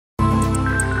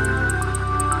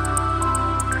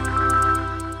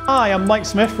Hi, I'm Mike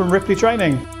Smith from Ripley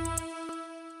Training.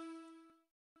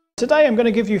 Today I'm going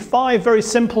to give you 5 very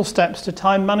simple steps to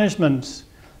time management.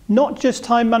 Not just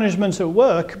time management at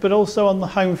work, but also on the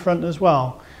home front as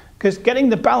well. Because getting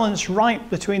the balance right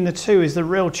between the two is the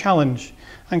real challenge.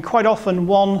 And quite often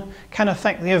one can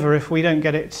affect the other if we don't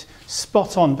get it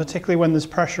spot on, particularly when there's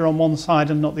pressure on one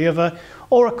side and not the other,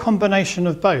 or a combination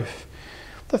of both.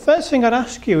 The first thing I'd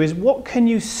ask you is, what can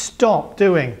you stop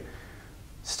doing?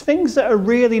 Things that are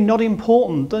really not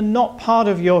important, they're not part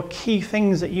of your key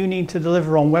things that you need to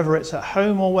deliver on, whether it's at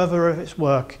home or whether it's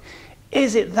work.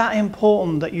 Is it that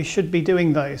important that you should be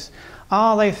doing those?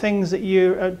 Are they things that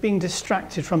you are being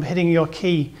distracted from hitting your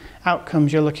key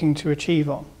outcomes you're looking to achieve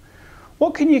on?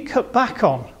 What can you cut back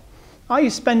on? Are you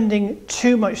spending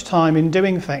too much time in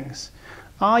doing things?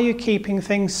 Are you keeping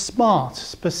things smart,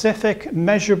 specific,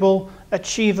 measurable,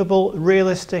 achievable,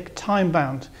 realistic,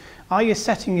 time-bound? Are you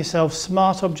setting yourself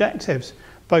smart objectives,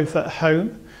 both at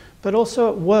home, but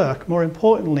also at work, more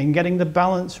importantly, in getting the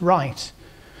balance right?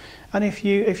 And if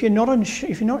you're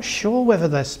not sure whether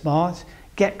they're smart,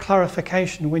 get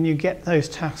clarification when you get those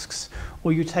tasks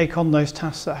or you take on those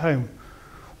tasks at home.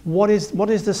 What is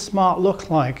the smart look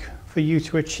like for you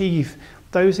to achieve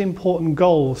those important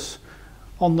goals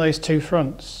on those two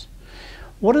fronts?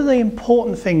 What are the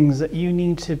important things that you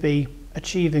need to be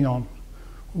achieving on?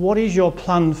 What is your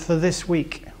plan for this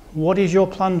week? What is your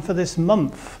plan for this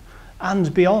month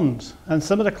and beyond? And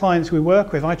some of the clients we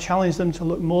work with, I challenge them to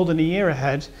look more than a year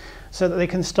ahead so that they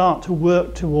can start to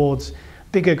work towards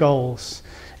bigger goals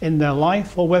in their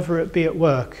life, or whether it be at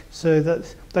work, so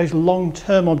that those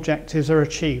long-term objectives are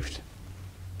achieved.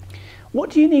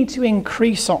 What do you need to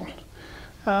increase on?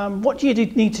 What do you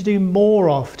need to do more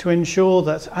of to ensure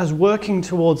that, as working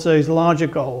towards those larger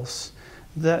goals,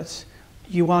 that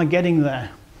you are getting there?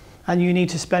 And you need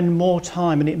to spend more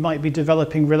time, and it might be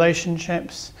developing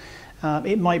relationships,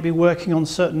 it might be working on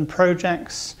certain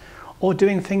projects, or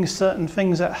doing certain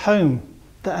things at home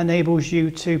that enables you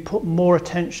to put more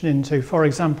attention into, for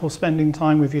example, spending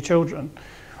time with your children,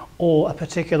 or a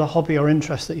particular hobby or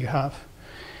interest that you have.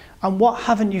 And what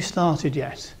haven't you started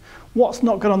yet? What's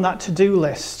not got on that to-do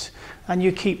list and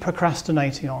you keep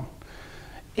procrastinating on?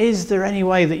 Is there any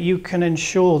way that you can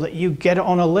ensure that you get it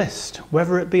on a list,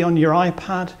 whether it be on your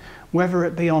iPad, whether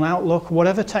it be on Outlook,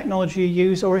 whatever technology you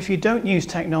use, or if you don't use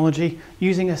technology,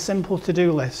 using a simple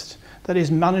to-do list that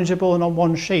is manageable and on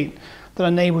one sheet, that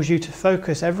enables you to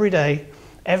focus every day,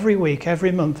 every week,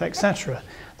 every month, etc.,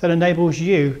 that enables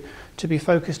you to be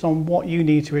focused on what you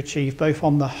need to achieve, both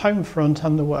on the home front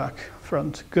and the work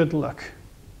front. Good luck.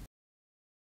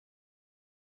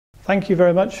 Thank you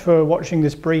very much for watching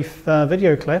this brief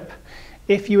video clip.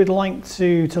 If you would like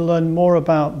to learn more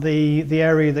about the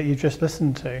area that you just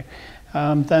listened to,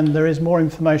 then there is more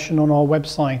information on our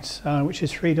website, which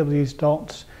is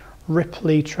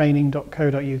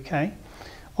www.ripleytraining.co.uk.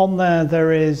 On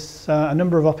there is a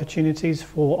number of opportunities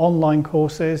for online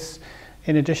courses,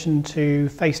 in addition to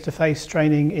face-to-face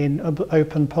training in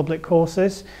open public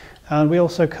courses. And we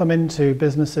also come into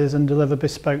businesses and deliver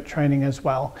bespoke training as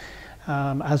well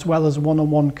as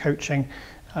one-on-one coaching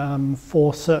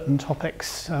for certain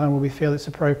topics where we feel it's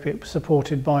appropriate,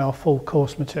 supported by our full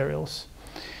course materials.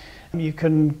 You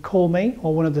can call me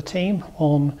or one of the team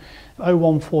on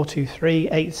 01423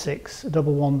 86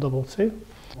 1122,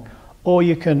 or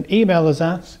you can email us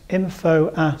at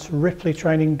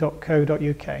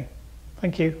info@ripleytraining.co.uk.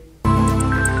 Thank you.